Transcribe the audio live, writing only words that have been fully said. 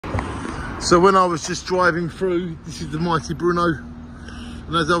So when I was just driving through, this is the mighty Brno,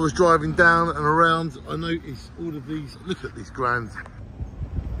 and as I was driving down and around, I noticed all of these. Look at this grand,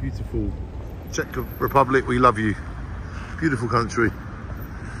 beautiful Czech Republic. We love you, beautiful country.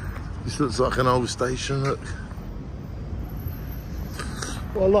 This looks like an old station. Look.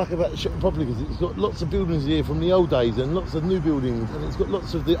 What I like about the Czech Republic is it's got lots of buildings here from the old days and lots of new buildings, and it's got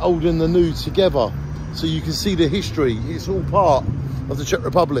lots of the old and the new together, so you can see the history. It's all part of the Czech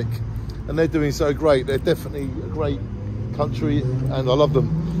Republic, and they're doing so great. They're definitely a great country, and I love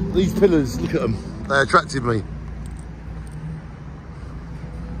them. These pillars, look at them, they attracted me.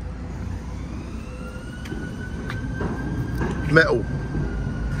 Metal.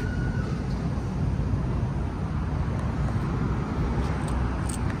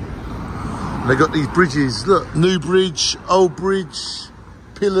 They got these bridges, look, new bridge, old bridge,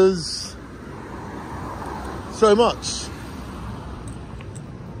 pillars, so much.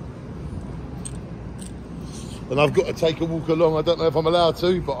 And I've got to take a walk along. I don't know if I'm allowed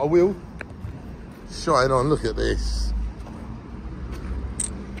to, but I will. Shine on, look at this.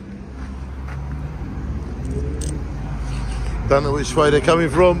 Don't know which way they're coming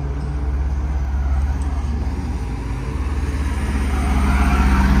from.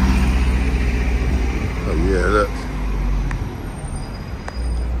 Yeah, look.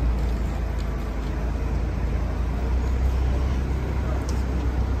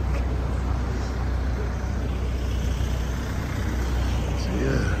 So,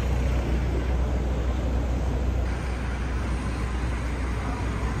 yeah.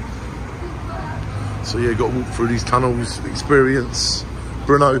 So yeah, got to walk through these tunnels, experience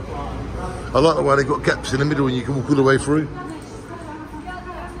Brno. I like the way they got gaps in the middle and you can walk all the way through.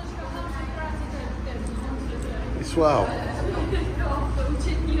 Wow,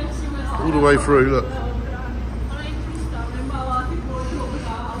 all the way through, look.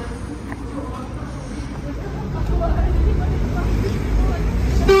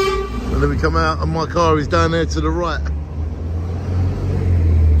 And then we come out and my car is down there to the right.